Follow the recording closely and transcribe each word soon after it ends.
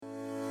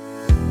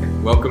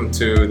Welcome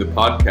to the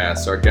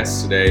podcast. Our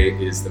guest today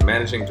is the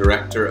Managing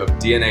Director of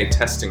DNA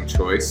Testing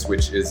Choice,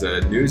 which is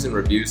a news and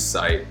reviews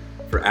site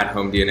for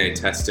at-home DNA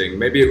testing.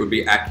 Maybe it would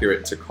be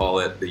accurate to call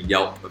it the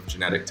Yelp of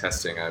genetic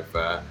testing. I've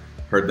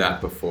heard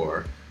that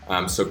before.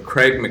 So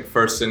Craig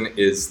Macpherson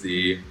is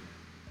the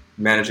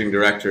Managing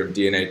Director of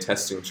DNA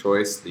Testing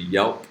Choice, the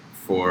Yelp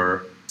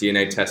for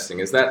DNA testing.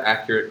 Is that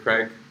accurate,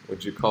 Craig?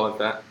 Would you call it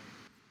that?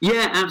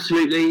 Yeah,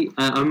 absolutely.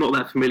 I'm not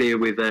that familiar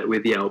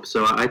with Yelp,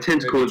 so I tend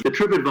to call it the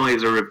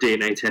TripAdvisor of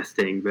DNA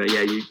testing. But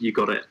yeah, you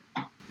got it.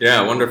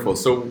 Yeah, wonderful.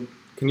 So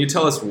can you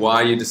tell us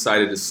why you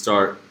decided to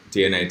start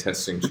DNA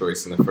Testing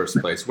Choice in the first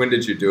place? When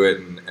did you do it,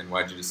 and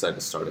why did you decide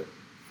to start it?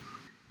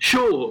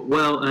 Sure.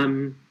 Well,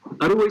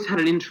 I'd always had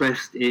an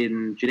interest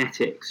in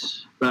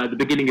genetics, but at the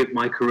beginning of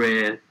my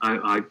career,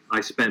 I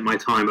spent my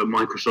time at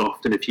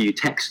Microsoft and a few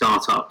tech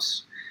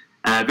startups,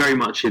 very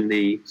much in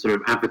the sort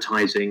of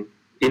advertising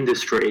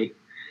industry.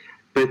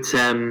 But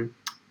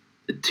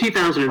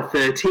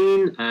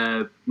 2013,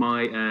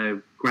 my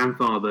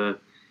grandfather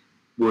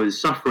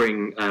was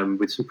suffering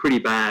with some pretty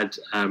bad,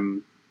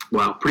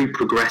 pretty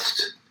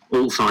progressed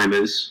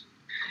Alzheimer's,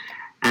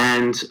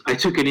 and I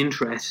took an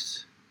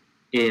interest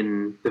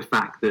in the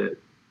fact that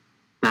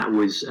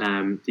was,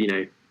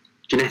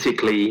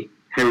 genetically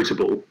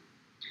heritable,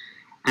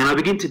 and I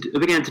began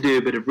to do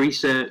a bit of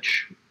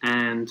research,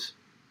 and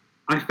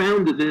I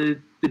found that the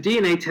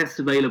DNA tests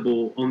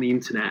available on the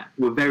internet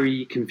were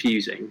very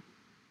confusing.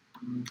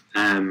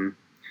 I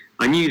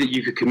knew that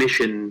you could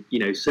commission,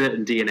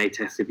 certain DNA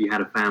tests if you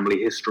had a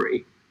family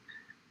history,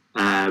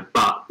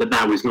 but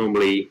that was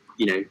normally,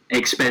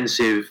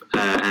 expensive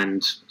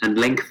and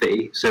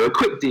lengthy. So a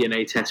quick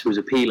DNA test was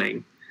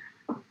appealing.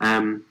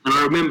 And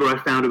I remember I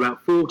found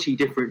about 40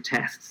 different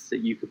tests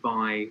that you could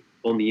buy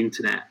on the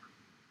internet.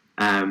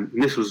 And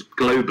this was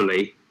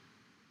globally.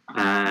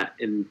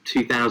 In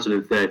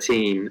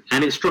 2013,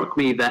 and it struck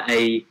me that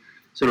a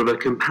sort of a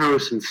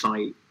comparison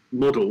site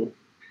model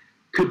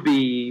could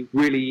be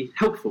really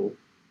helpful.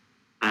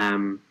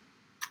 And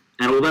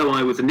although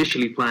I was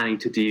initially planning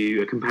to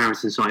do a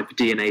comparison site for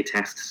DNA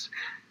tests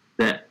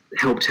that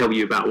help tell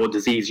you about what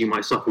disease you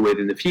might suffer with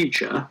in the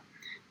future,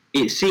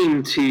 it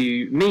seemed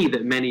to me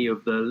that many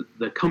of the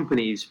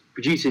companies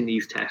producing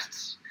these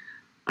tests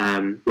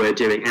were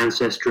doing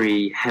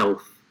ancestry,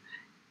 health,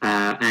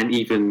 and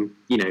even,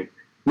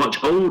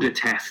 much older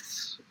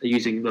tests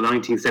using the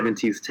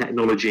 1970s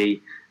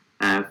technology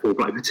for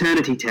like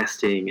paternity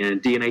testing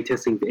and DNA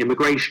testing for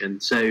immigration.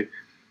 So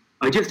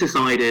I just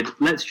decided,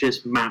 let's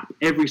just map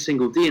every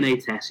single DNA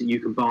test that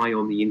you can buy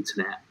on the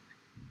internet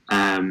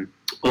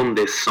on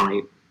this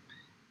site,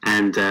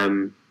 and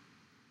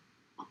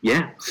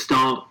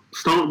start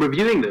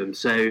reviewing them.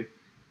 So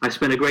I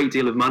spent a great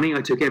deal of money.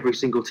 I took every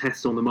single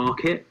test on the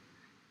market,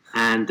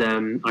 and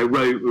I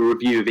wrote a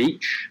review of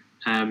each.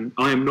 I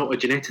am not a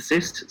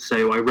geneticist,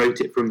 so I wrote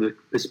it from the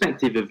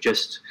perspective of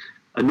just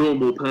a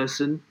normal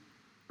person,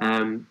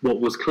 what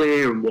was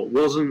clear and what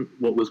wasn't,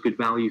 what was good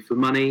value for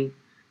money.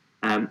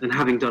 And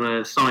having done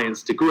a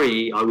science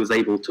degree, I was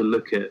able to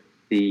look at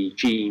the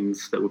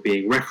genes that were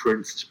being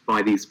referenced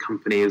by these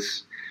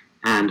companies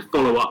and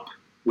follow up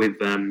with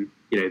the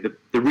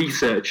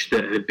research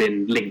that had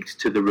been linked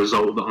to the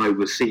result that I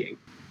was seeing.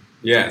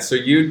 Yeah, so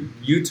you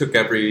took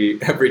every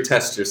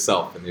test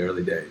yourself in the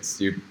early days.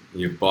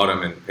 You bought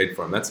them and paid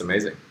for them. That's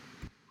amazing.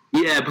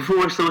 Yeah,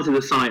 before I started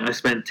the site, I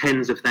spent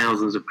tens of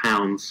thousands of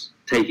pounds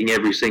taking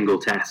every single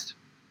test.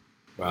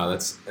 Wow,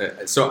 that's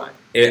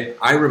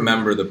I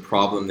remember the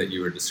problem that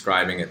you were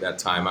describing at that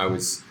time. I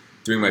was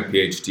doing my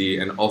PhD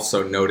and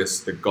also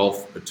noticed the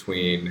gulf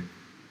between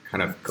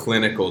kind of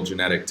clinical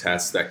genetic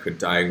tests that could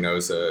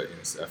diagnose a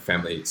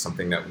family,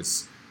 something that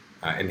was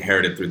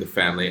inherited through the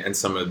family, and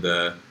some of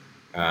the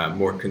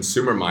more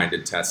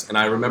consumer-minded tests. And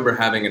I remember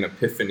having an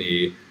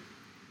epiphany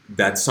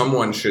that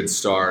someone should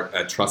start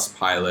a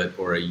Trustpilot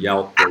or a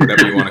Yelp or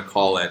whatever you want to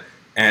call it.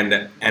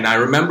 And I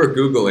remember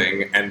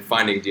Googling and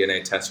finding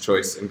DNA Test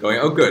Choice and going,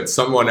 oh, good,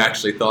 someone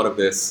actually thought of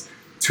this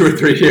 2 or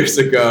 3 years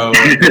ago.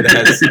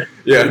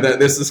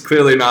 This is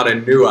clearly not a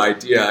new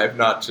idea. I've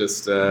not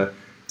just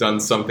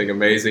done something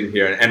amazing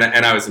here. And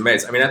I was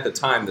amazed. I mean, at the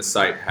time, the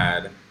site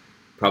had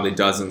probably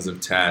dozens of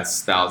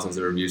tests, thousands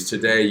of reviews.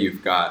 Today,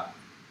 you've got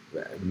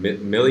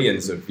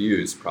millions of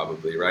views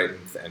probably, right?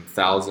 And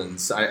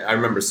thousands. I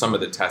remember some of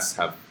the tests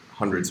have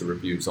hundreds of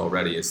reviews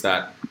already. Is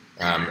that,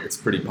 it's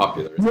pretty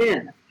popular?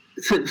 Yeah.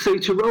 So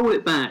to roll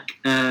it back,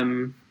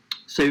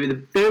 so in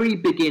the very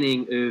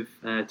beginning of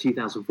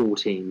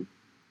 2014,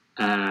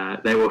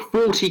 there were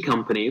 40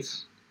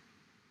 companies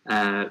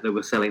that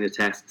were selling the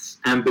tests,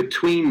 and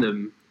between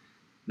them,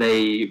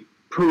 they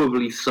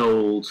probably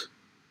sold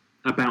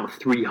about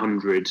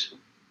 300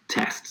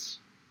 tests.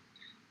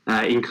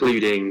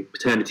 Including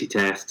paternity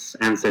tests,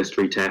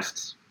 ancestry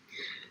tests.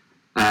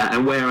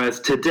 And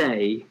whereas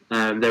today,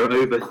 there are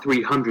over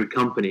 300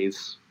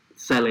 companies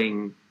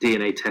selling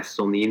DNA tests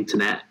on the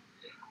internet,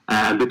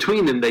 and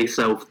between them they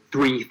sell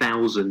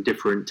 3,000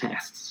 different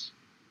tests.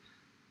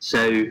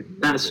 So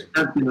that's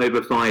been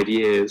over 5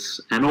 years.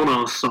 And on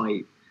our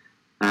site,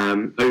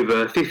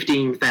 Over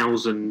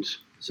 15,000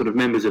 sort of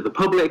members of the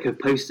public have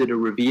posted a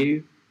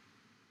review,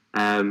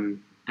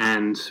 and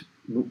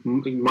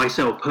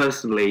myself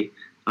personally,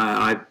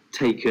 I've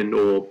taken,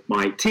 or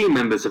my team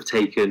members have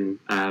taken,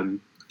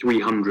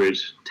 300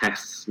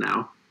 tests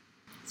now.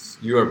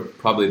 You are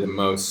probably the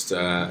most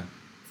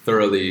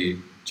thoroughly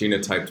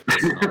genotyped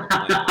person on the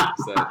planet.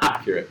 Is that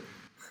accurate?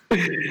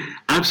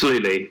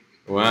 Absolutely.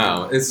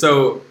 Wow. And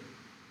so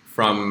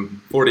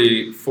from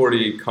 40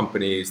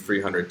 companies,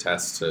 300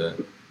 tests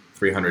to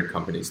 300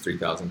 companies,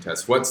 3,000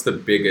 tests, what's the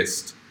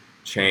biggest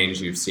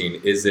change you've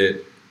seen? Is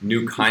it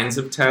new kinds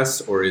of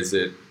tests, or is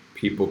it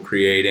people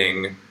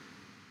creating,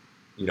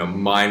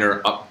 minor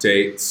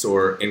updates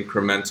or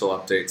incremental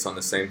updates on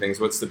the same things?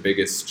 What's the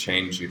biggest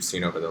change you've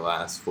seen over the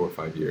last 4 or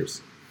 5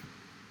 years?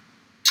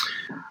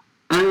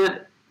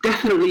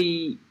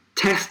 Definitely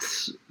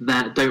tests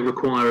that don't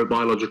require a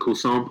biological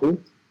sample.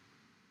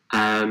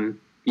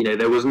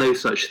 There was no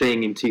such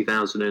thing in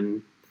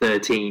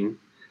 2013.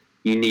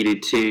 You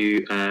needed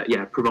to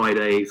provide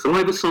a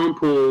saliva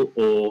sample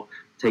or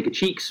take a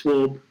cheek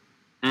swab,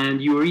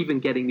 and you were even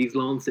getting these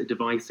Lancet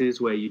devices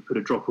where you put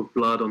a drop of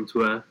blood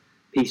onto a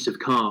piece of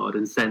card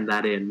and send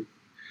that in.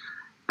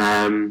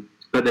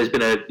 But there's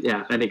been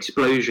an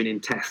explosion in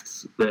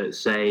tests that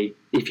say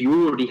if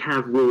you already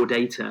have raw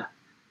data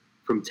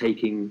from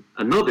taking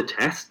another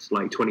test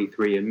like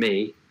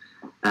 23andMe,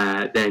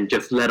 then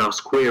just let us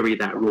query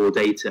that raw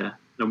data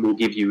and we'll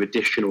give you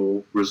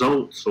additional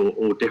results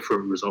or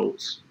different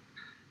results.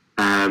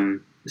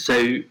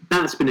 So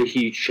that's been a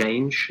huge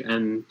change,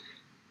 and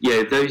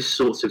those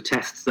sorts of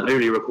tests that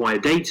only require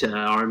data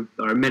are in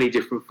many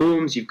different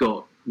forms. You've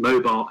got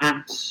mobile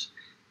apps,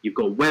 you've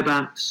got web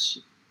apps.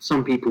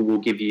 Some people will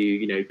give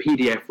you,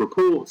 PDF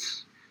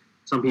reports.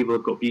 Some people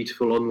have got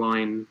beautiful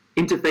online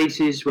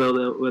interfaces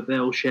where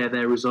they'll share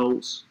their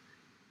results.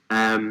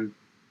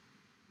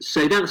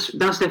 So that's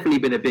definitely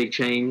been a big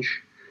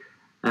change.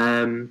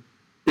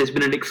 There's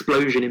been an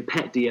explosion in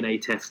pet DNA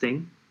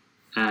testing.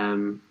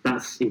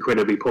 That's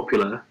incredibly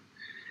popular.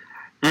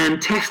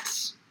 And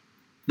tests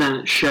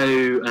that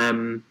show,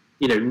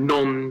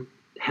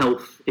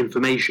 non-health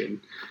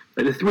information.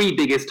 But the three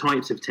biggest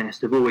types of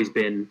tests have always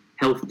been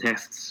health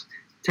tests,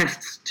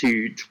 tests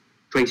to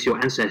trace your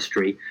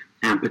ancestry,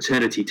 and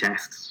paternity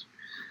tests.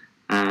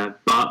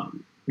 But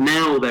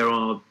now there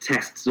are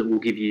tests that will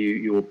give you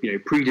your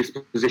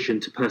predisposition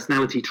to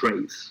personality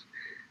traits.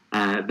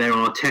 There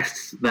are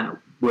tests that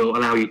will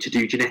allow you to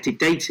do genetic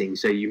dating,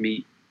 so you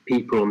meet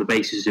people on the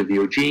basis of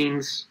your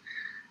genes.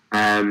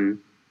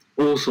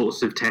 All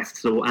sorts of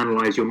tests that will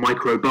analyze your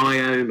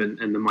microbiome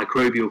and the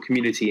microbial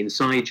community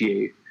inside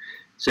you.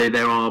 So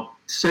there are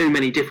so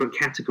many different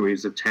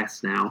categories of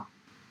tests now.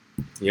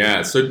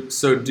 Yeah,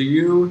 so do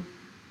you,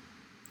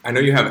 I know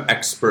you have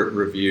expert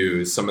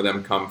reviews. Some of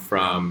them come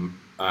from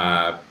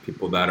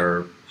people that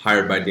are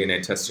hired by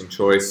DNA Testing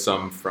Choice,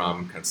 some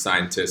from kind of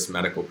scientists,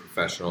 medical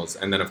professionals,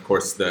 and then of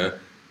course the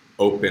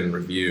open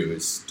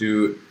reviews.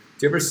 Do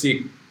you ever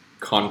see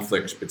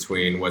conflict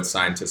between what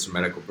scientists or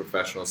medical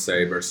professionals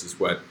say versus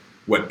what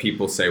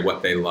people say,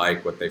 what they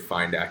like, what they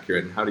find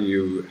accurate, and how do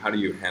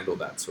you handle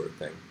that sort of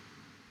thing?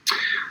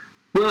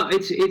 Well,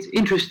 it's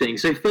interesting.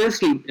 So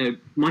firstly,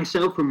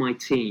 myself and my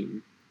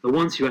team, the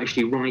ones who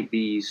actually write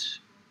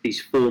these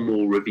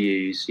formal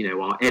reviews,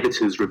 our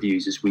editors'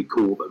 reviews as we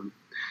call them,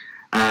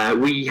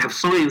 we have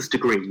science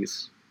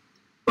degrees,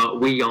 but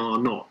we are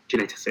not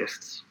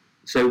geneticists.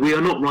 So we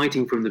are not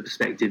writing from the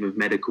perspective of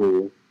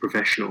medical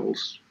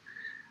professionals.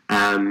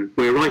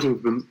 We're writing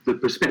from the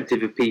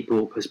perspective of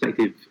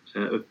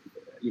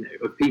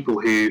people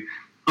who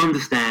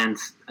understand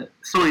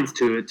science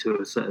to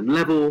a certain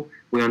level.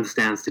 We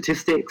understand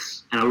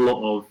statistics, and a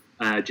lot of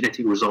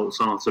genetic results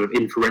are sort of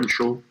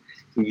inferential.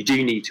 And you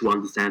do need to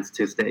understand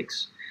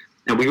statistics.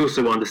 And we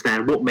also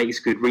understand what makes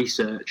good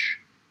research,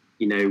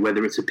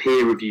 whether it's a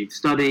peer-reviewed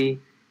study,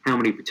 how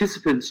many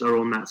participants are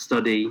on that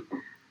study,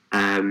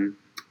 and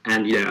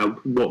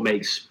what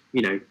makes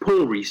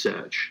poor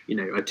research, a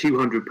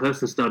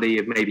 200-person study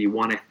of maybe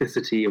one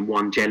ethnicity and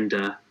one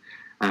gender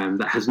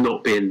that has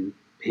not been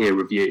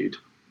peer-reviewed.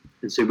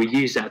 And so we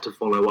use that to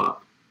follow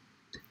up.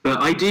 But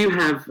I do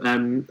have,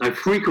 I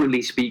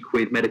frequently speak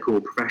with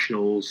medical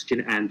professionals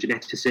and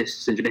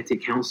geneticists and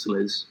genetic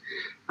counsellors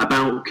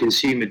about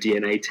consumer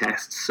DNA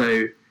tests.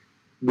 So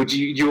do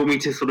you want me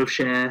to sort of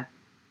share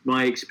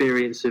my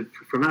experience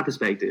from that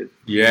perspective?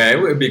 Yeah,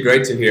 it would be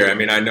great to hear. I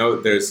mean, I know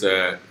there's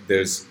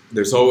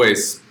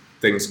always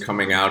things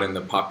coming out in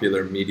the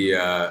popular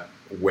media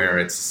where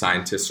it's a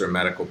scientist or a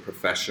medical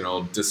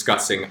professional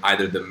discussing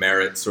either the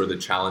merits or the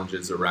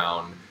challenges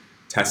around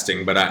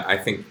testing, but I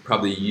think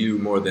probably you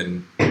more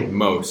than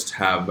most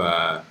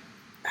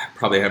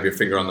probably have your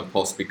finger on the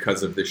pulse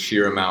because of the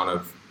sheer amount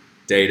of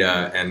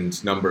data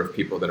and number of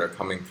people that are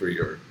coming through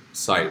your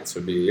site. So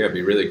it'd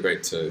be really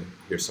great to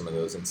hear some of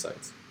those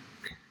insights.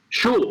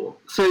 Sure.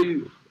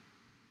 So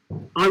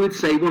I would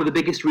say one of the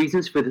biggest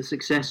reasons for the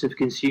success of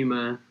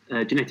consumer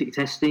genetic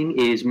testing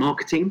is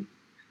marketing.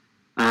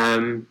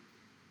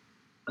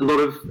 a lot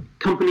of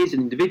companies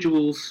and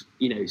individuals,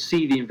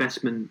 see the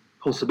investment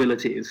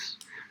possibilities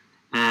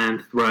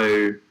and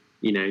throw,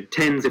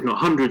 tens, if not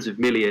hundreds of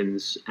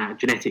millions at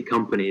genetic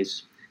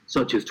companies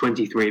such as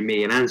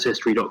 23andMe and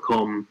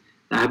ancestry.com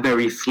that have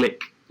very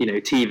slick,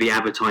 TV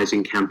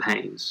advertising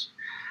campaigns.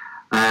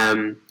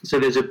 So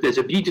there's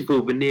a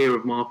beautiful veneer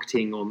of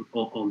marketing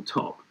on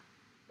top.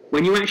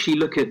 When you actually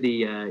look at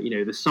the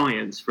the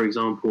science, for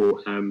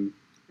example,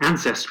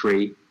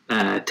 ancestry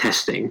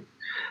testing,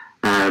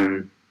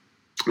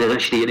 there's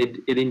actually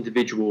an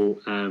individual,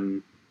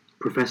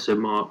 Professor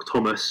Mark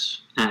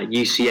Thomas at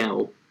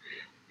UCL,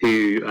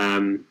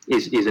 who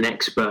is an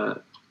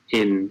expert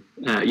in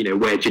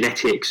where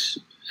genetics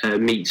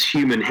meets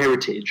human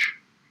heritage,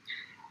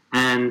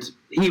 and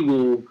he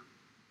will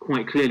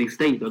quite clearly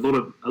state that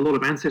a lot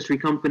of ancestry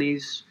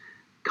companies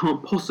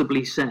can't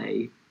possibly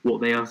say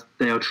what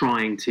they are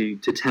trying to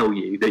tell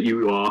you, that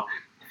you are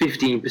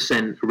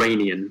 15%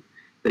 Iranian,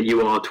 that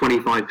you are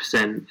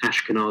 25%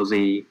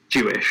 Ashkenazi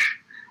Jewish,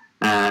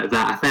 that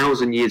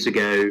 1,000 years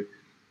ago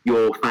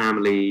your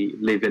family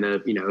live in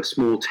a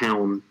small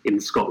town in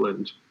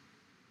Scotland.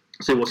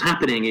 So what's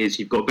happening is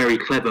you've got very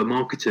clever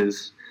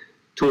marketers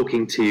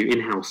talking to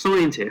in-house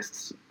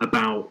scientists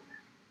about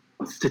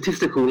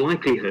statistical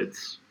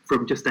likelihoods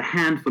from just a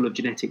handful of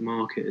genetic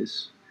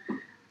markers,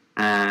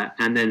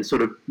 and then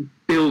sort of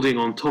building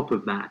on top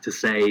of that to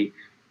say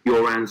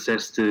your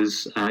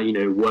ancestors,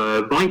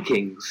 were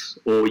Vikings,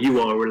 or you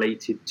are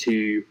related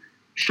to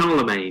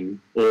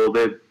Charlemagne or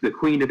the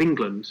Queen of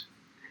England.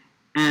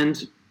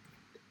 And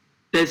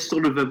there's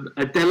sort of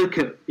a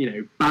delicate,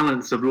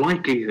 balance of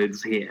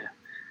likelihoods here,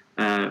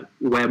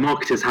 where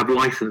marketers have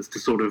license to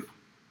sort of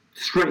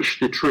stretch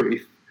the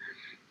truth,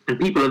 and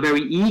people are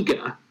very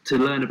eager to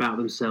learn about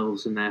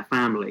themselves and their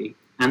family,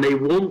 and they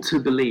want to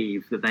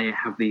believe that they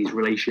have these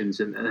relations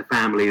and their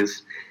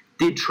families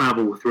did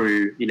travel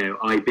through,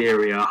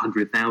 Iberia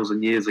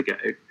 100,000 years ago.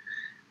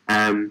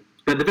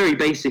 But the very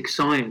basic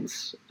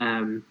science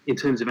in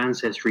terms of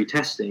ancestry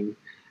testing,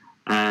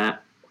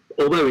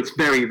 although it's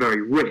very,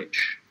 very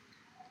rich,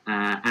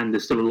 and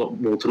there's still a lot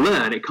more to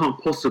learn, it can't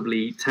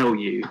possibly tell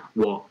you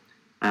what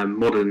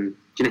modern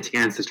genetic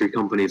ancestry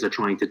companies are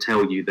trying to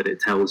tell you that it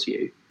tells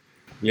you.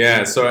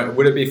 Yeah, so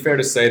would it be fair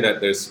to say that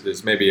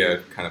there's maybe a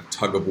kind of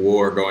tug of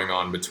war going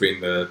on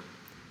between the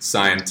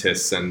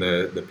scientists and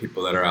the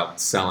people that are out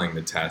selling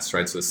the tests,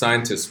 right? So the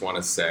scientists want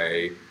to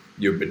say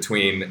you're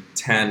between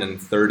 10 and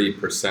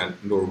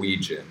 30%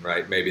 Norwegian,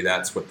 right? Maybe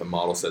that's what the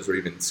model says, or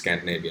even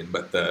Scandinavian.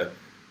 But the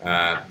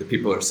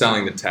people who are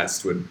selling the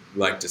test would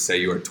like to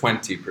say you are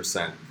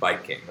 20%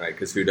 Viking, right?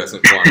 Because who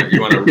doesn't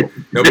want to?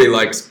 Nobody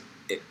likes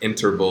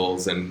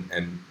intervals,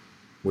 and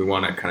we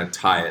want to kind of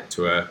tie it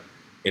to a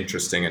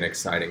interesting and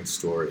exciting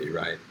story,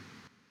 right?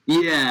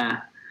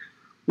 Yeah.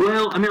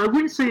 Well, I mean, I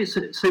wouldn't say it's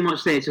so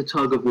much say it's a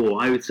tug of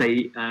war. I would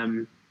say,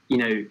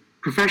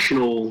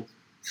 professional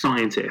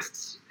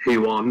scientists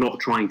who are not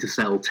trying to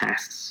sell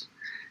tests,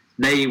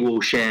 they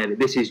will share that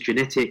this is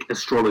genetic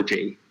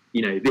astrology.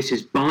 This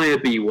is buyer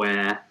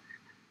beware.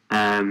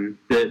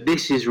 That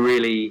this is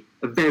really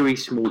a very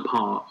small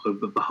part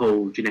of the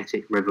whole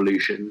genetic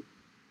revolution,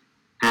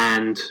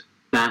 and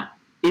that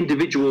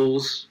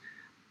individuals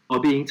are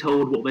being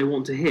told what they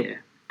want to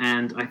hear.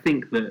 And I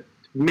think that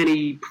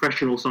many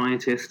professional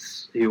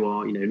scientists who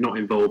are, not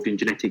involved in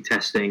genetic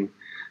testing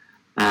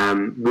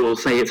will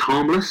say it's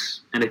harmless,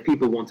 and if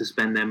people want to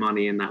spend their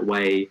money in that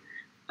way,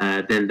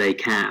 then they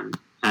can.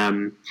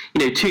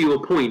 To your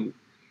point,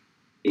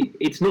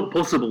 it's not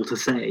possible to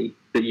say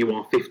that you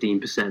are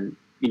 15%,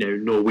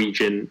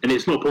 Norwegian, and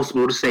it's not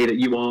possible to say that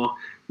you are,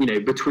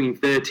 between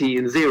 30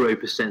 and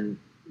 0%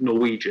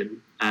 Norwegian.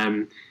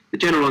 The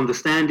general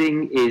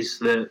understanding is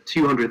that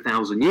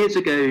 200,000 years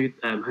ago,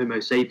 Homo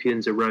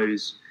sapiens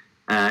arose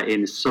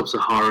in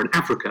sub-Saharan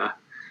Africa.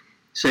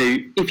 So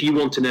if you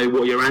want to know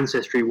what your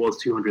ancestry was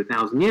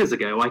 200,000 years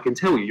ago, I can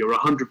tell you you're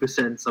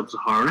 100%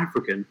 sub-Saharan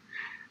African.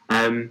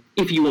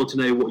 If you want to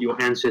know what your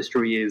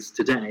ancestry is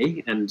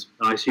today, and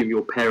I assume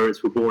your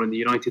parents were born in the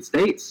United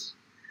States,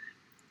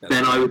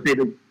 then I would say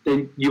that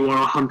then you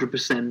are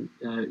 100%,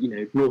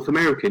 North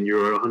American.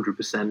 You're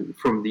 100%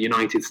 from the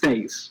United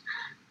States.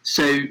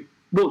 So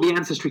what the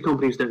ancestry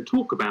companies don't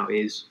talk about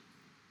is,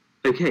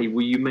 okay,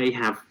 well, you may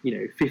have,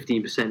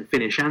 15%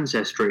 Finnish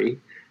ancestry,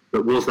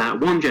 but was that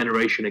 1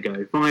 generation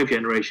ago, 5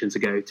 generations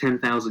ago,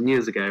 10,000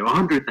 years ago,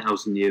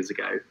 100,000 years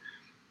ago?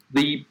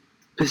 The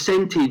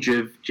percentage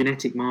of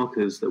genetic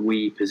markers that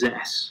we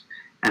possess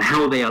and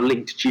how they are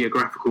linked to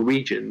geographical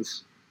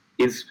regions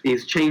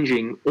is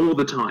changing all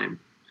the time.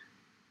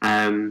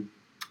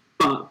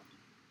 But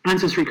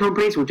ancestry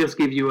companies will just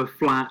give you a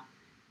flat,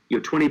 you're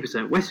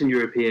 20% Western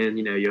European,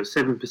 you're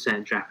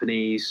 7%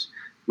 Japanese,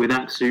 with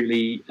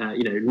absolutely,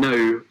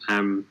 no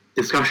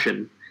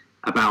discussion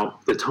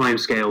about the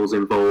timescales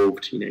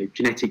involved,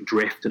 genetic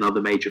drift and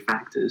other major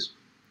factors.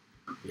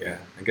 Yeah,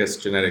 I guess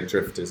genetic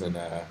drift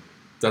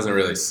doesn't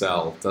really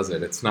sell, does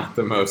it? It's not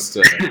the most.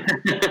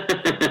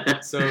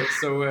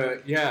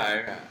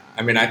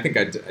 I mean, I think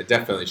I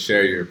definitely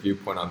share your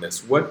viewpoint on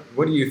this. What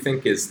do you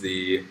think is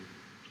the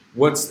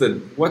what's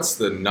the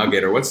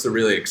nugget, or what's the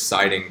really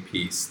exciting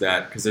piece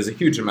that, because there's a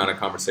huge amount of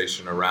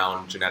conversation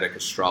around genetic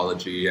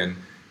astrology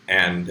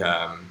and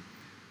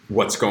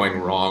what's going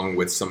wrong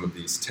with some of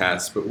these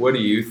tests, but what do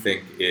you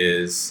think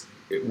is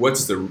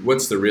what's the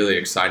really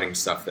exciting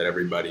stuff that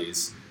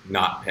everybody's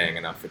not paying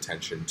enough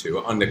attention to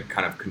on the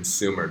kind of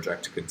consumer,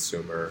 direct to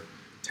consumer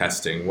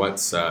testing?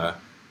 What's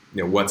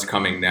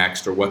coming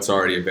next, or what's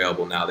already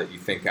available now that you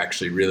think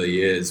actually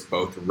really is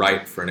both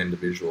right for an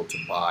individual to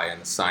buy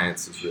and the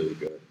science is really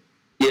good?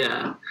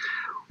 Yeah,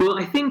 well,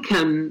 I think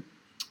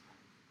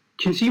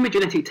consumer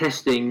genetic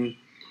testing,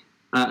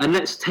 and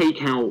let's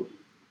take out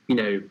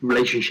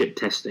relationship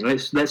testing.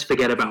 Let's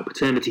forget about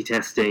paternity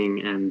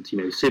testing and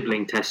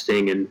sibling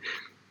testing and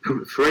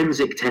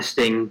forensic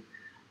testing,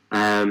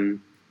 and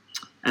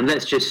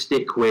let's just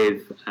stick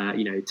with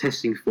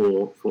testing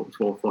for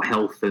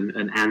health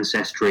and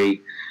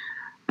ancestry.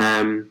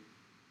 I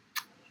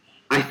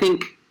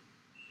think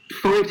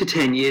 5 to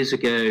 10 years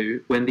ago,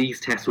 when these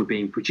tests were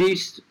being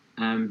produced,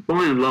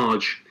 by and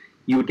large,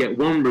 you would get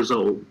one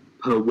result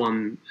per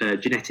one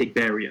genetic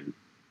variant.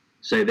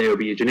 So there would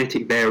be a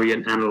genetic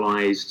variant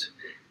analysed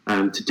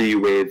to do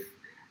with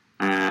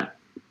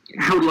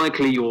how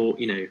likely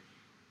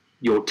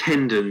your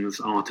tendons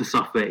are to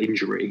suffer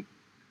injury.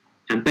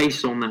 And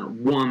based on that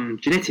one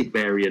genetic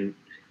variant,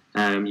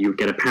 you would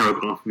get a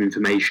paragraph of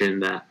information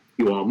that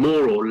you are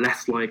more or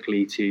less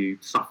likely to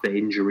suffer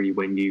injury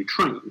when you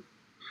train.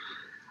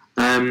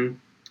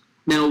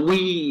 Now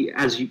we,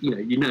 as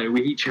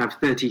we each have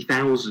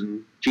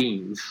 30,000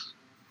 genes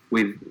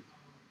with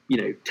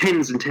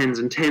tens and tens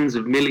and tens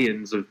of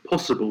millions of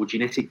possible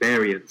genetic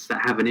variants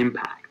that have an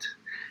impact,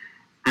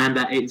 and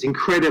that it's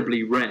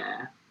incredibly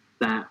rare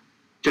that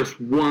just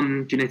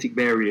one genetic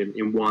variant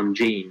in one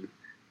gene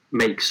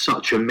makes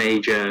such a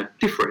major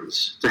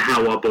difference to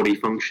how our body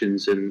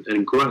functions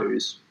and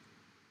grows.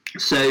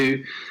 So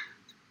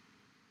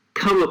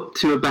come up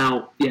to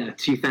about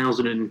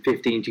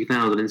 2015,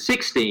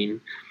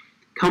 2016,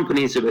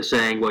 companies that were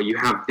saying, well, you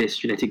have this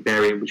genetic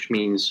variant, which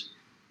means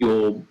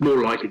you're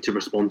more likely to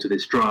respond to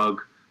this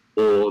drug,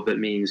 or that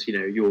means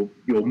you're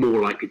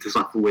more likely to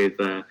suffer with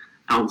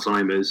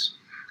Alzheimer's,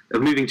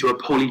 of moving to a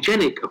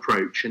polygenic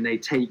approach, and they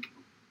take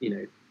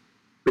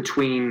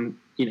between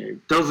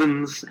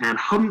dozens and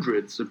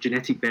hundreds of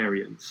genetic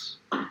variants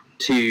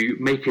to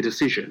make a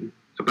decision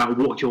about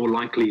what your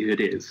likelihood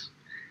is.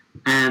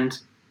 And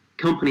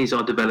companies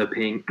are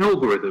developing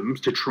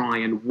algorithms to try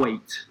and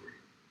weight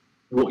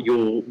what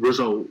your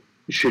result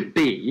should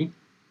be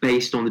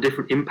based on the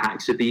different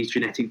impacts of these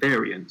genetic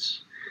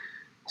variants.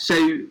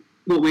 So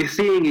what we're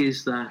seeing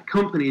is that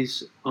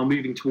companies are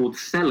moving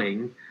towards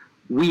selling,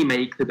 we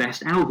make the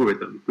best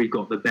algorithm, we've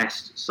got the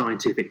best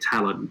scientific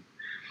talent.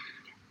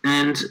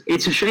 And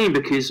it's a shame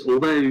because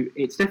although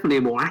it's definitely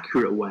a more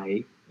accurate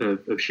way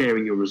of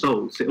sharing your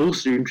results, it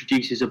also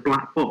introduces a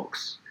black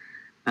box.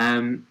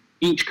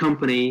 Each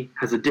company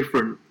has a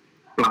different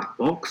black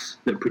box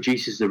that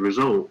produces the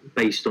result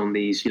based on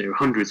these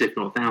hundreds, if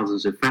not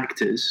thousands, of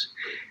factors.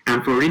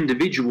 And for an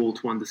individual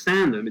to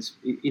understand them,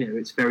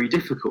 it's very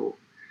difficult.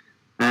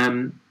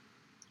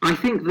 I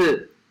think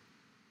that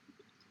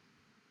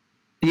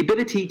the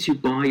ability to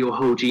buy your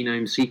whole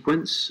genome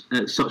sequence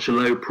at such a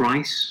low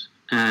price,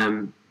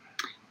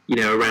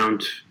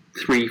 around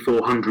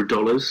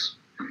 $300-400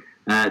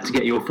 to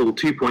get your full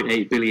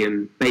 2.8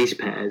 billion base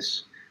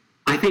pairs,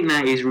 I think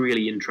that is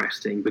really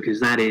interesting because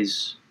that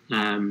is,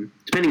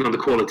 depending on the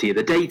quality of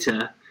the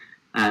data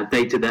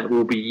that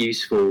will be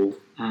useful,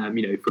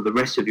 for the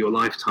rest of your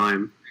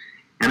lifetime.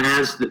 And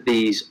as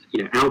these,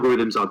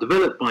 algorithms are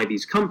developed by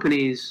these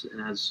companies,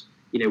 and as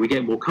we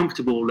get more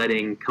comfortable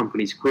letting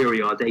companies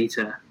query our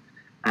data,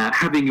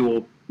 having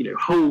your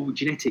whole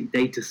genetic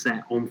data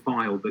set on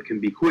file that can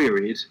be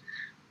queried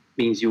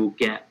means you'll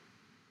get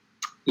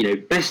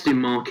best in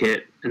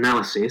market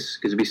analysis,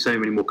 because there'll be so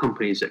many more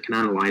companies that can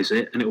analyze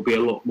it, and it will be a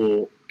lot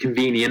more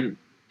convenient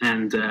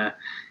and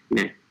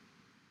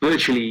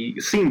virtually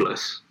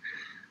seamless.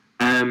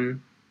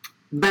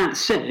 That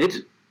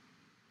said,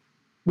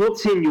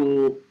 what's in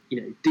your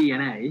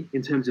DNA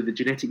in terms of the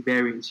genetic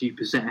variants you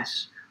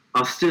possess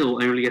are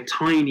still only a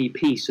tiny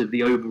piece of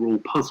the overall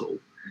puzzle.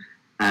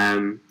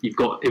 You've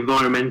got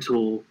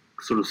environmental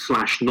sort of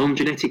 /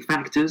 non-genetic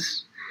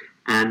factors,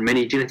 and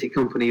many genetic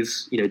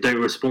companies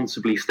don't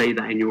responsibly state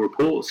that in your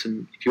reports,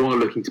 and if you are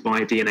looking to buy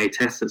a DNA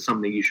test, that's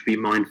something you should be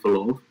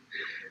mindful of.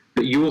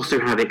 But you also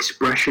have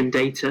expression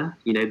data,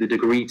 the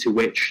degree to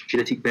which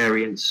genetic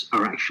variants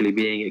are actually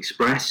being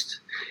expressed,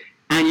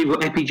 and you've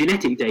got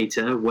epigenetic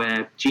data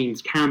where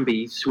genes can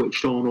be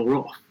switched on or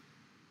off.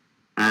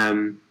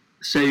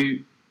 So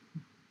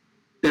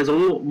there's a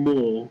lot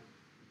more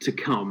to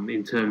come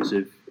in terms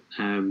of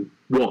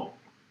what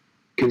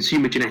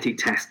consumer genetic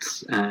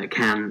tests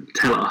can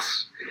tell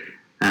us.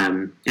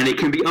 And it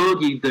can be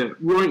argued that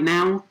right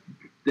now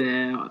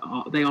they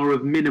are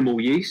of minimal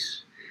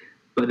use,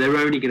 but they're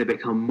only going to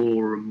become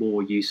more and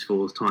more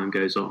useful as time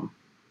goes on.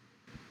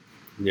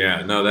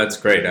 Yeah, no, that's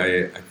great.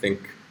 I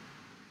think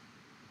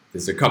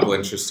there's a couple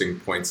interesting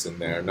points in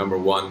there. Number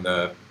one,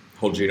 the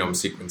whole genome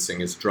sequencing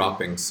is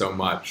dropping so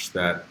much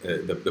that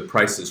the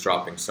price is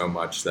dropping so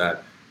much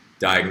that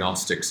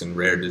diagnostics in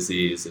rare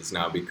disease is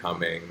now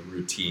becoming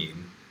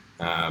routine.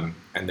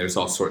 And there's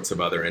all sorts of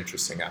other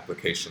interesting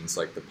applications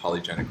like the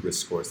polygenic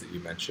risk scores that you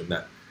mentioned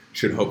that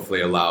should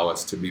hopefully allow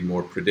us to be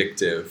more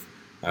predictive.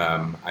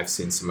 I've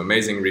seen some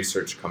amazing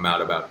research come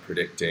out about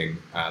predicting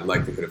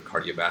likelihood of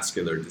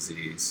cardiovascular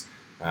disease,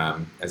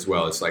 as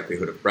well as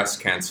likelihood of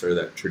breast cancer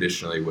that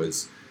traditionally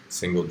was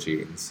single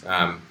genes.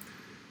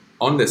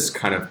 On this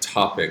kind of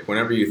topic,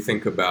 whenever you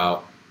think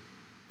about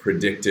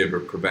predictive or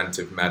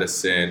preventive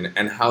medicine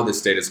and how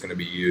this data is going to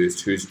be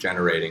used, who's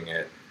generating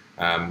it,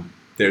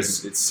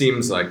 it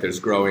seems like there's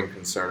growing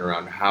concern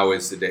around how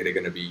is the data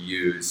going to be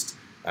used,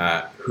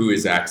 who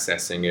is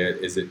accessing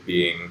it, is it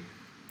being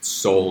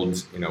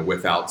sold,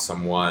 without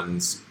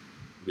someone's,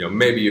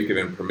 maybe you've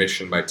given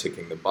permission by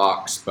ticking the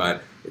box,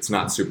 but it's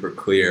not super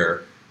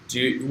clear.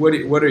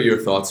 What are your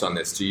thoughts on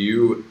this? Do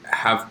you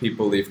have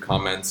people leave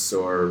comments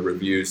or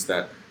reviews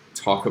that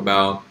talk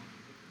about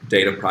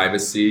data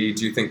privacy?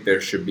 Do you think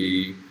there should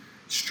be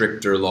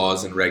stricter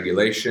laws and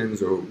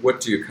regulations, or what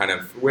do you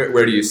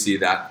where do you see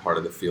that part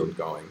of the field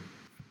going?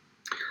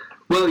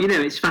 Well,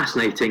 it's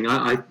fascinating.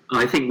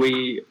 I think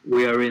we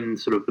are in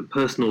sort of the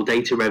personal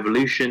data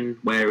revolution,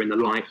 where in the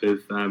light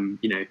of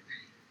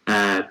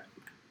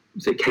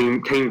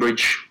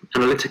Cambridge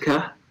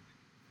Analytica,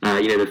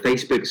 the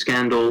Facebook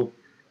scandal,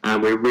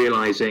 we're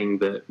realizing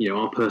that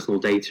our personal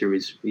data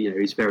is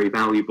very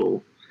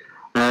valuable.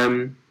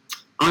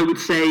 I would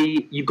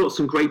say you've got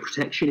some great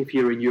protection if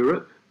you're in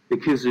Europe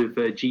because of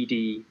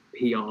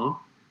GDPR,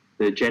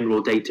 the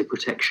General Data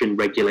Protection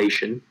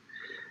Regulation.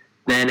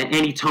 Then at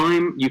any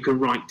time you can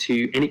write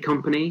to any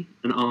company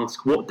and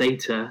ask what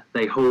data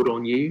they hold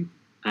on you.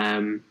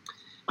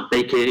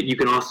 You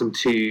can ask them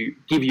to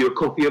give you a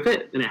copy of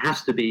it, and it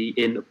has to be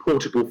in a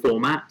portable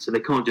format, so they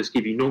can't just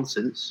give you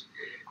nonsense.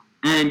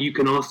 And you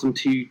can ask them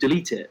to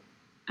delete it,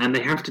 and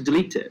they have to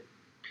delete it.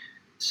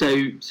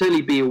 So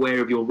certainly be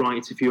aware of your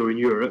rights if you're in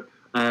Europe.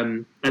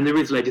 And there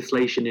is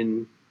legislation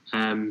in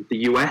the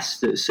US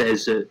that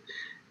says that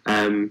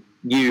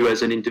you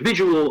as an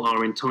individual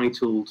are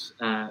entitled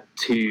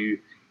to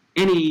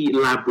any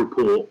lab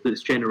report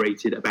that's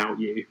generated about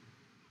you.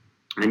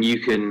 And you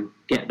can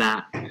get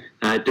that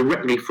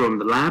directly from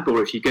the lab,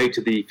 or if you go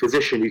to the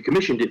physician who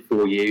commissioned it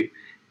for you,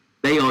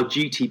 they are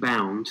duty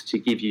bound to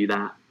give you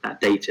that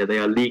data. They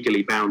are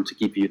legally bound to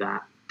give you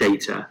that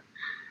data.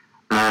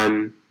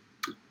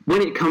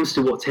 When it comes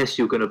to what tests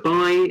you're going to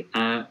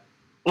buy,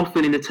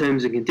 often in the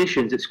terms and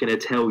conditions, it's going to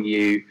tell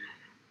you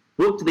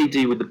what do they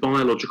do with the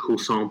biological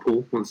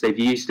sample once they've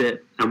used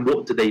it, and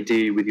what do they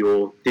do with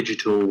your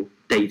digital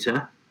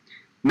data.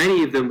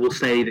 Many of them will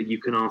say that you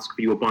can ask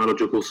for your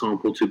biological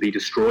sample to be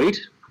destroyed.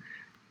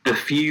 A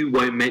few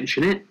won't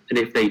mention it, and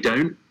if they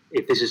don't,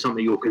 if this is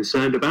something you're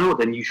concerned about,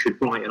 then you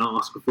should write and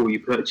ask before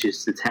you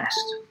purchase the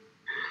test.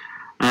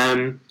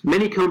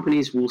 Many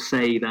companies will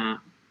say that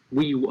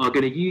we are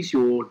going to use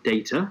your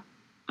data,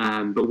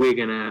 but we're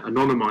going to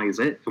anonymize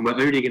it, and we're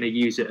only going to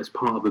use it as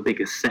part of a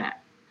bigger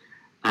set.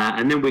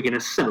 And then we're going to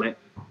sell it,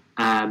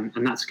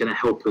 and that's going to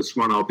help us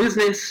run our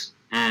business,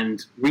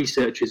 and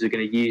researchers are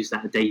going to use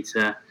that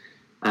data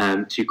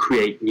to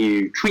create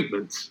new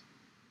treatments.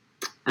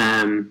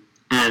 And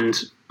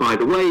by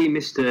the way,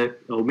 Mr.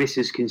 or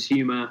Mrs.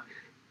 Consumer,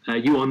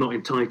 you are not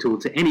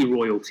entitled to any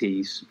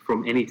royalties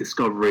from any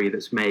discovery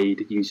that's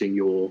made using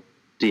your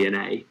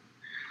DNA.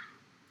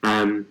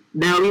 Now,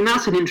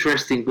 that's an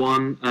interesting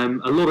one.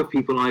 A lot of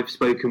people I've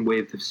spoken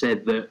with have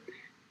said that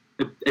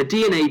a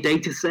DNA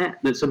data set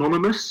that's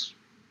anonymous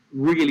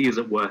really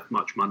isn't worth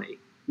much money.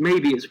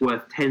 Maybe it's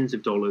worth tens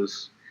of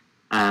dollars,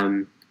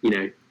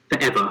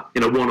 forever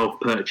in a one-off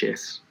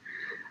purchase.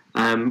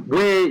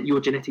 Where your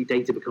genetic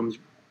data becomes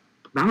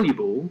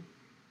valuable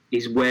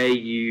is where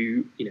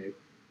you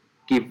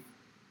give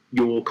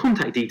your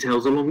contact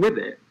details along with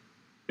it.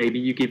 Maybe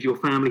you give your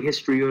family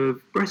history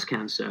of breast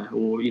cancer,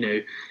 or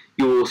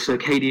your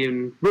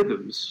circadian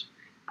rhythms.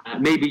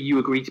 Maybe you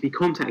agree to be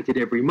contacted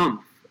every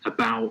month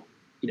about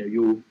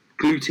your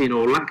gluten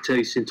or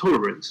lactose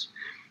intolerance.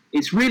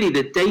 It's really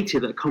the data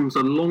that comes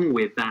along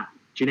with that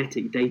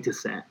genetic data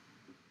set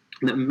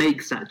that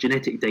makes that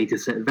genetic data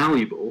set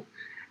valuable.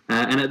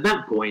 And at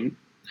that point,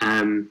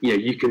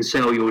 you can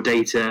sell your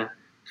data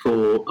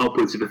for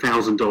upwards of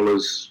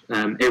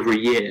 $1,000 every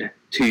year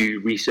to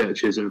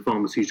researchers and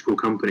pharmaceutical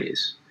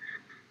companies.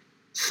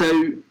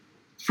 So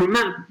from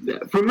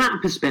that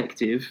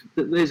perspective,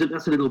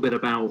 that's a little bit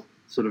about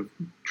sort of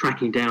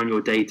tracking down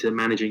your data,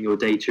 managing your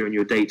data and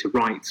your data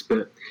rights.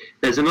 But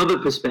there's another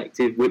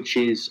perspective, which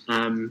is,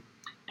 and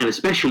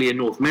especially in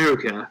North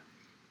America,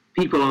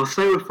 people are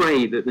so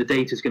afraid that the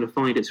data is going to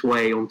find its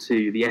way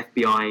onto the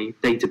FBI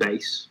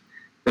database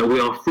that we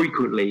are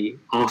frequently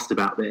asked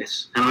about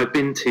this. And I've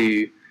been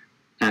to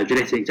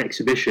genetics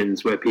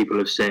exhibitions where people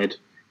have said,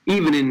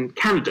 even in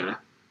Canada,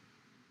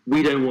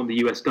 we don't want the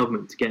US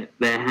government to get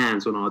their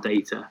hands on our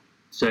data,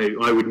 so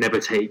I would never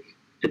take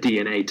a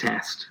DNA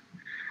test.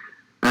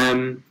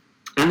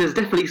 And there's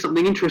definitely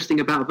something interesting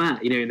about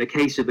that. In the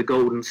case of the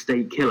Golden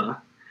State Killer,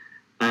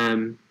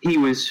 he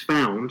was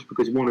found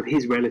because one of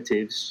his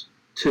relatives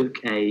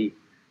took an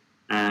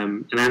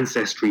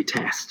ancestry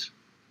test.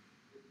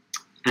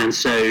 And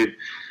so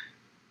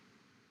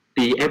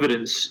the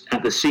evidence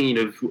at the scene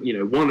of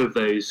one of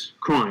those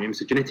crimes,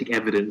 the genetic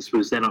evidence,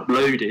 was then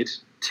uploaded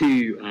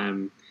to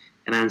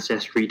an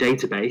ancestry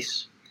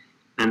database,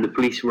 and the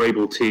police were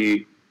able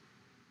to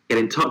get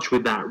in touch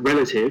with that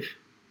relative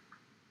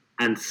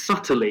and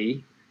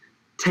subtly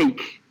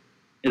take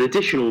an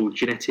additional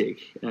genetic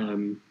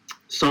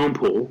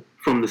sample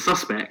from the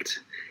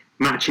suspect,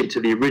 match it to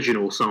the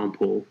original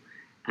sample,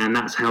 and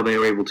that's how they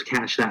were able to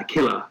catch that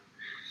killer.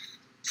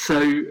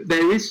 So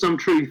there is some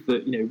truth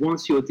that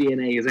once your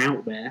DNA is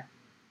out there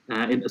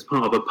as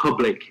part of a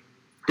public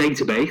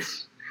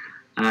database,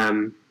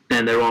 then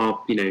there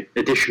are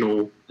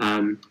additional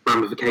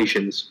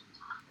ramifications.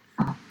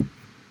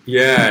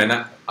 Yeah,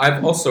 and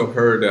I've also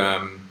heard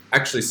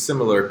actually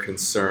similar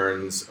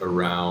concerns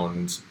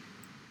around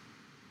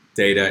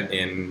data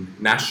in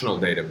national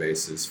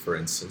databases, for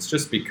instance,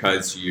 just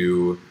because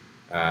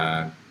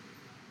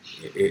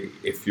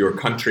if your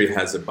country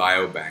has a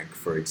biobank,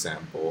 for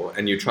example,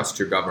 and you trust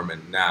your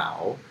government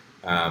now,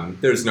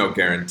 there's no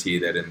guarantee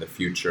that in the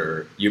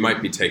future you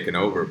might be taken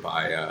over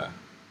by a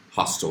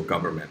hostile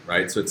government,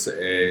 right? So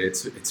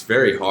it's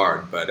very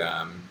hard, but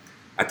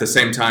at the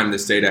same time,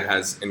 this data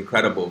has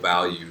incredible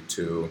value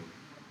to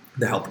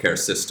the healthcare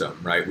system,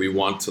 right? We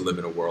want to live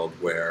in a world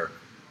where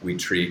we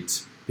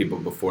treat people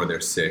before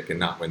they're sick and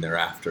not when they're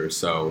after.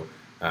 So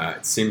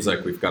it seems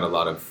like we've got a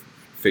lot of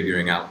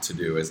figuring out to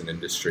do as an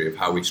industry of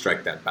how we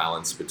strike that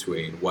balance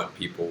between what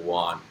people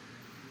want,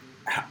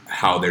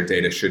 how their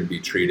data should be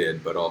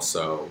treated, but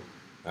also,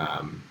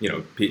 a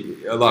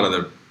lot of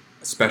the,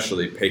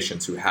 especially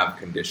patients who have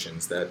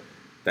conditions that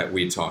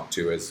we talk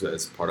to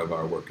as part of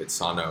our work at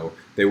Sano,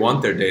 they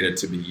want their data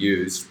to be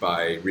used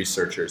by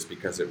researchers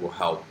because it will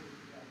help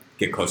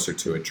get closer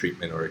to a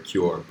treatment or a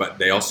cure, but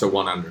they also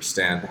want to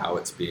understand how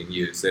it's being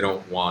used. They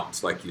don't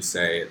want, like you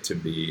say, it to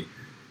be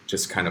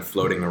just kind of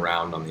floating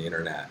around on the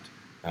internet.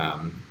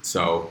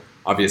 So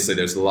obviously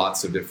there's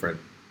lots of different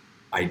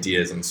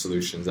ideas and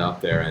solutions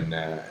out there,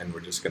 and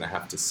we're just going to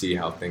have to see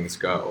how things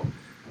go.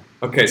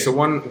 Okay, so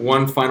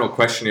one final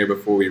question here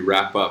before we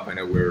wrap up. I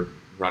know we're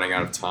running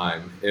out of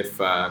time. If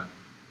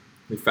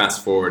we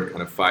fast forward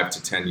kind of 5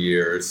 to 10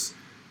 years,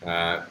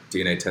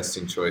 DNA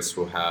testing choice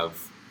will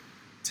have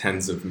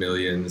tens of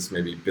millions,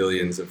 maybe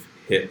billions of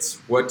hits.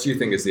 What do you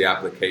think is the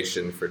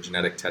application for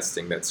genetic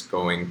testing that's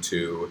going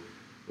to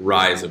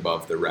rise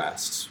above the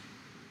rest?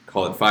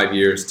 Call it 5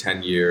 years,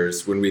 10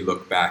 years. When we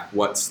look back,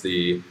 what's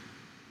the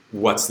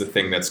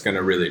thing that's going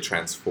to really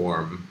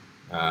transform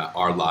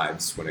our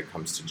lives when it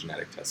comes to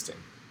genetic testing?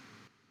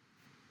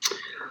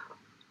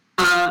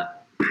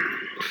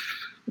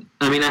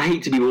 I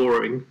hate to be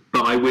boring,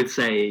 but I would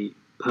say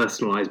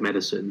personalized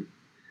medicine.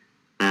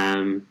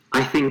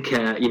 I think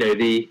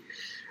the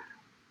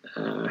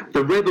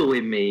rebel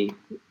in me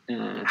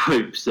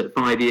hopes that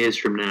 5 years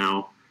from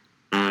now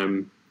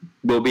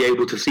we'll be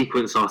able to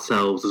sequence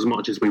ourselves as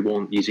much as we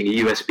want using a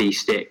USB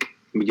stick.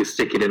 We just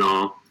stick it in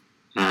our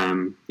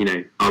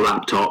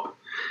laptop,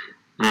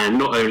 and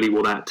not only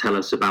will that tell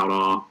us about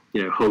our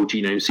whole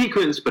genome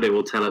sequence, but it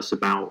will tell us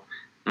about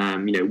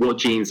what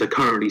genes are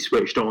currently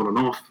switched on and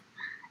off,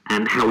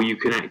 and how you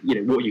can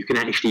what you can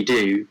actually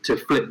do to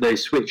flip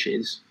those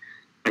switches.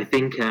 I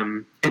think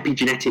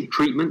epigenetic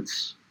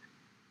treatments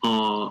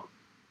are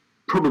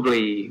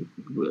probably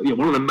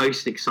one of the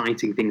most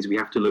exciting things we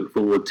have to look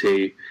forward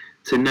to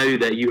know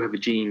that you have a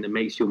gene that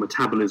makes your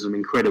metabolism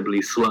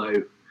incredibly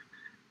slow,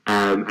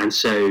 and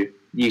so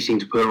you seem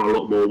to put on a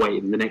lot more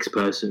weight than the next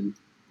person,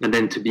 and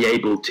then to be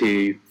able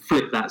to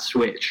flip that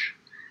switch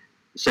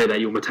so that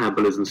your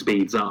metabolism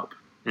speeds up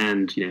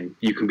and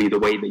you can be the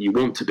weight that you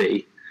want to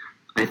be.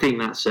 I think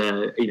that's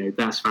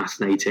that's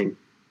fascinating.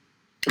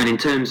 And in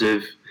terms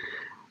of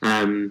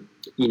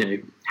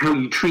how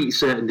you treat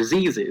certain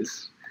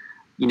diseases,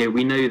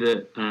 we know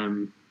that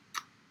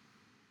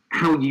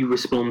how you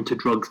respond to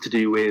drugs to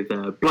do with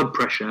blood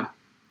pressure,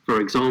 for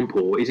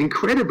example, is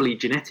incredibly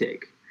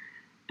genetic.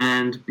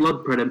 And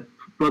blood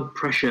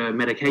pressure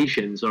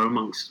medications are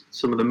amongst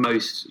some of the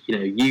most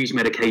used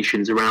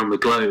medications around the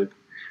globe.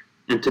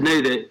 And to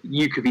know that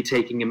you could be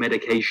taking a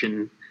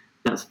medication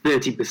that's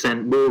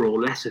 30% more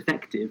or less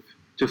effective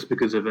just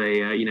because of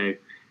a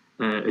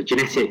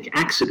genetic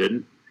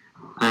accident,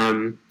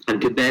 and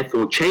could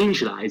therefore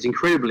change that, is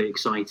incredibly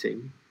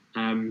exciting.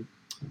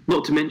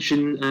 Not to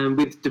mention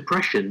with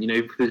depression.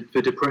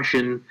 For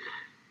depression,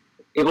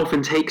 it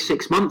often takes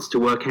 6 months to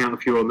work out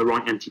if you're on the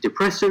right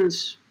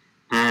antidepressants,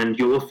 and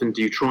you'll often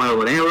do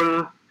trial and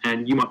error,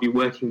 and you might be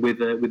working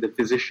with a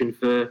physician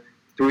for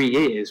 3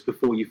 years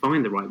before you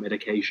find the right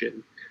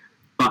medication.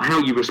 But how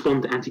you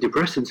respond to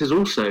antidepressants is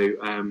also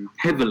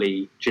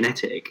heavily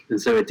genetic,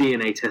 and so a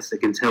DNA test that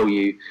can tell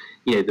you,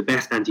 the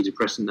best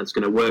antidepressant that's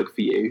going to work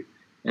for you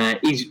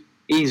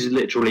is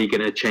literally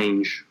going to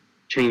change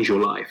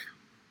your life.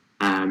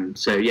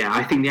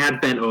 I think the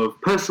advent of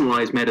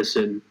personalized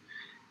medicine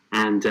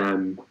And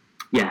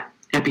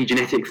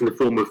epigenetics in the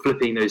form of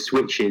flipping those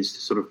switches to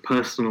sort of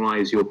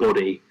personalize your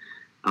body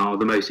are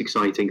the most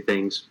exciting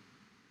things.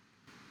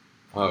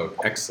 Oh,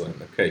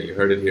 excellent. Okay, you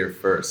heard it here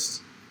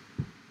first.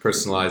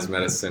 Personalized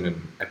medicine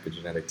and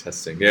epigenetic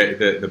testing. Yeah,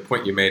 the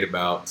point you made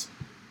about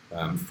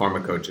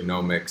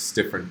pharmacogenomics,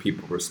 different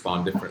people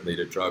respond differently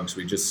to drugs.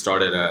 We just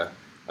started a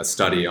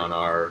study on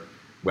our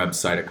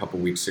website a couple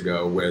weeks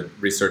ago where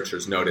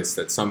researchers noticed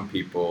that some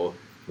people,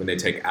 when they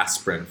take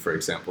aspirin, for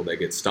example, they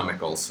get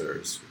stomach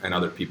ulcers, and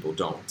other people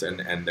don't.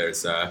 And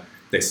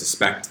they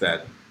suspect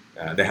that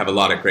they have a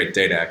lot of great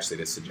data actually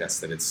to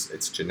suggest that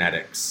it's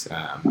genetics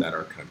that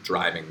are kind of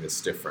driving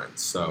this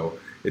difference. So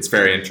it's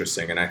very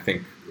interesting, and I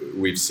think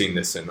we've seen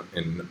this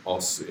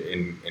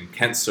in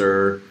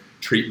cancer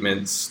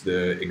treatments.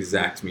 The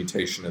exact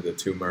mutation of the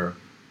tumor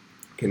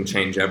can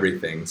change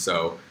everything.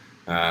 So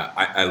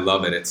I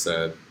love it. It's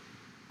a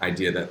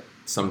idea that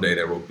someday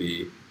there will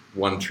be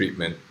one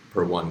treatment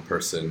per one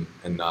person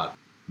and not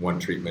one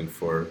treatment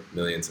for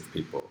millions of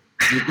people.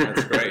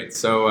 That's great.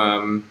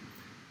 So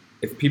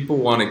if people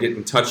want to get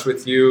in touch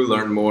with you,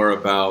 learn more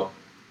about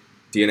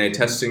DNA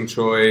testing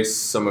choice,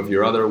 some of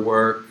your other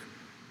work,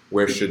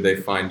 where should they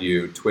find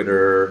you?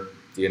 Twitter,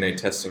 DNA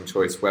testing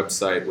choice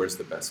website, where's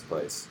the best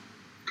place?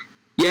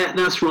 Yeah,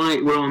 that's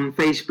right. We're on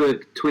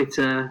Facebook,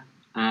 Twitter.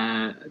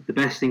 The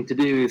best thing to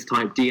do is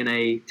type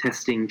DNA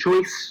testing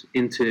choice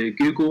into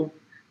Google,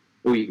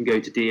 or you can go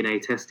to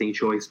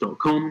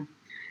dnatestingchoice.com,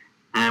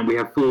 and we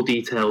have full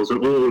details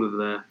on all of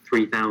the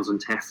 3,000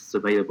 tests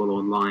available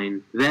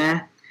online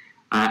there.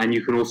 And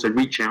you can also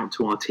reach out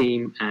to our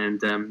team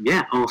and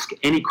ask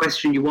any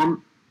question you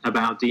want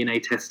about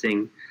DNA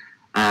testing,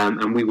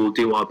 and we will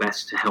do our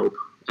best to help,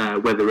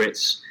 whether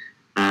it's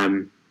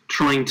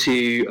trying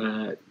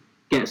to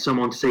get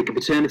someone to take a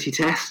paternity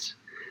test,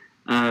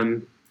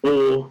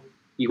 or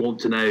you want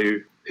to know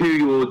who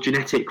your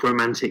genetic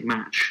romantic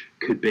match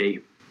could be.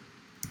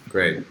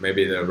 Great.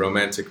 Maybe the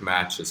romantic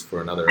match is for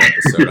another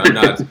episode.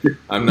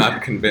 I'm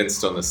not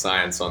convinced on the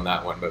science on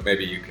that one, but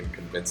maybe you can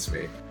convince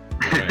me.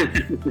 All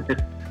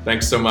right.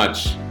 Thanks so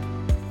much.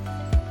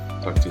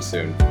 Talk to you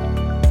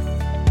soon.